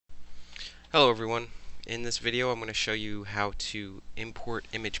Hello everyone. In this video I'm going to show you how to import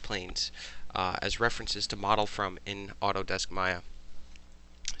image planes as references to model from in Autodesk Maya.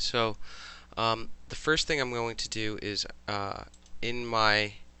 So the first thing I'm going to do is in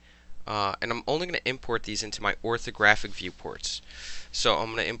my and I'm only going to import these into my orthographic viewports. So I'm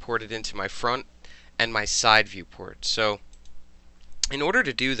going to import it into my front and my side viewport. So in order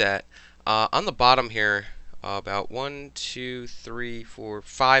to do that, on the bottom here, about 1, 2, 3, 4,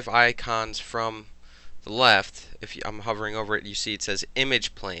 5 icons from the left, if I'm hovering over it, you see it says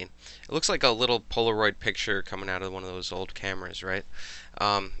image plane. It looks like a little Polaroid picture coming out of one of those old cameras, right?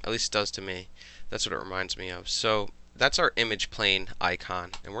 At least it does to me. That's what it reminds me of. So that's our image plane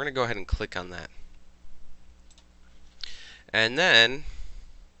icon, and we're going to go ahead and click on that. And then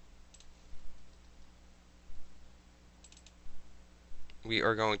we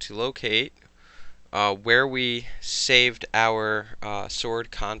are going to locate where we saved our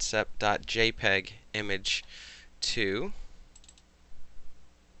sword concept.jpg image to.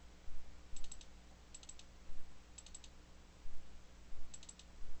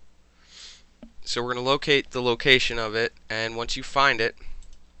 So we're going to locate the location of it, and once you find it,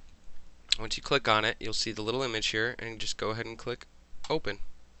 once you click on it, you'll see the little image here, and just go ahead and click open.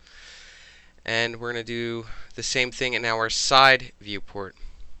 And we're going to do the same thing in our side viewport.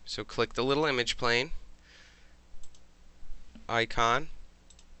 So click the little image plane icon,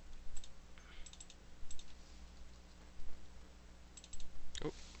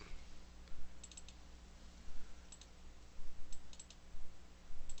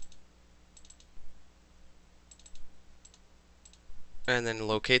 and then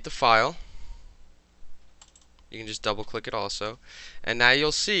locate the file. You can just double click it also, and now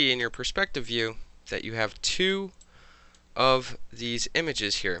you'll see in your perspective view that you have two of these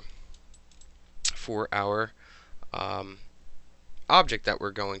images here for our object that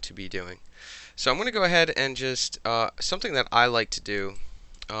we're going to be doing. So I'm going to go ahead and just something that I like to do,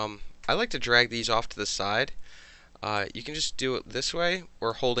 I like to drag these off to the side. You can just do it this way,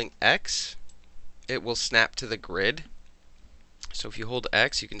 or holding X, it will snap to the grid. So if you hold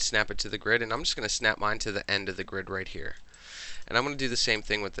X, you can snap it to the grid, and I'm just going to snap mine to the end of the grid right here. And I'm going to do the same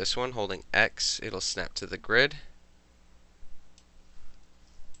thing with this one. Holding X, it'll snap to the grid.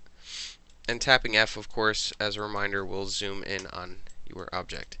 And tapping F, of course, as a reminder, will zoom in on your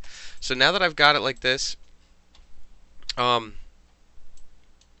object. So now that I've got it like this, you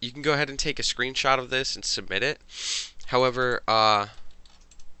can go ahead and take a screenshot of this and submit it. However,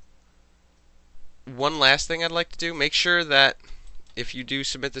 one last thing I'd like to do, make sure that if you do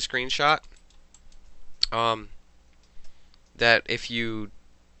submit the screenshot, that if you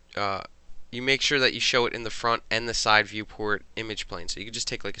make sure that you show it in the front and the side viewport image plane. So you can just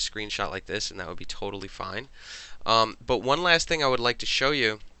take like a screenshot like this, and that would be totally fine. But one last thing I would like to show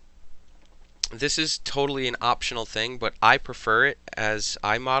you, this is totally an optional thing, but I prefer it as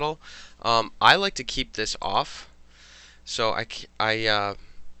I model. I like to keep this off. So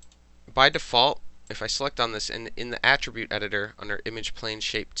by default, if I select on this in the attribute editor under image plane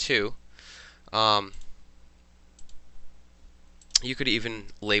shape 2, you could even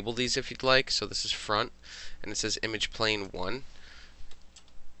label these if you'd like. So this is front, and it says image plane 1.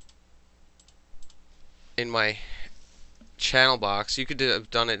 In my channel box, you could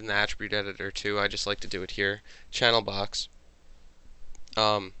have done it in the attribute editor too. I just like to do it here. Channel box.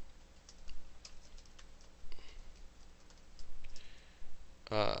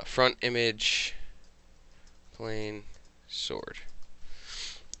 Front image plane sword.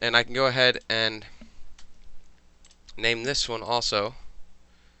 And I can go ahead and name this one also.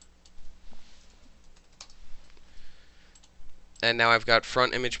 And now I've got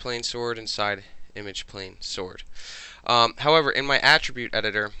front image plane sword and side image plane sword. However, in my attribute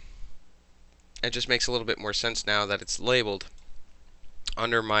editor, it just makes a little bit more sense now that it's labeled.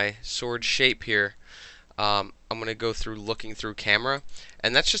 Under my sword shape here, I'm going to go through looking through camera,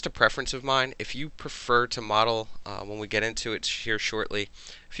 and that's just a preference of mine. If you prefer to model, when we get into it here shortly,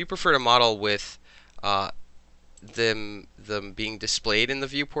 if you prefer to model with them being displayed in the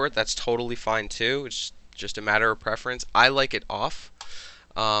viewport, that's totally fine too. It's just a matter of preference. I like it off,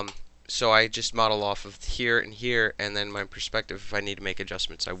 so I just model off of here and here, and then my perspective, if I need to make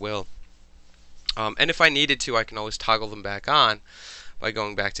adjustments, I will. And if I needed to, I can always toggle them back on by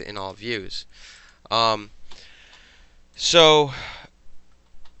going back to in all views. So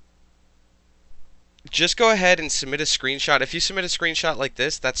just go ahead and submit a screenshot. If you submit a screenshot like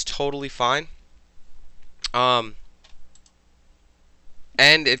this, that's totally fine. And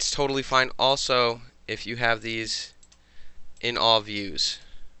it's totally fine also if you have these in all views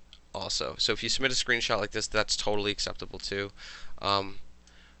also. So if you submit a screenshot like this, that's totally acceptable too.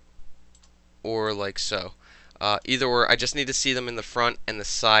 or like so. Either or, I just need to see them in the front and the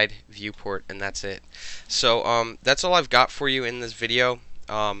side viewport, and that's it. So that's all I've got for you in this video.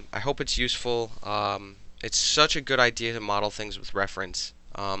 I hope it's useful. It's such a good idea to model things with reference.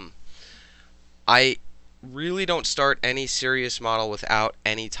 I really don't start any serious model without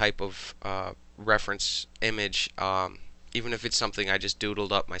any type of reference image, even if it's something I just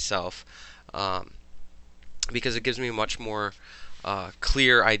doodled up myself, because it gives me a much more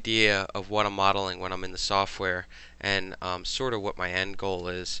clear idea of what I'm modeling when I'm in the software, and sort of what my end goal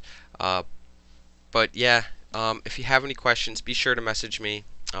is. But yeah, if you have any questions, be sure to message me,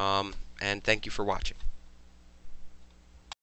 and thank you for watching.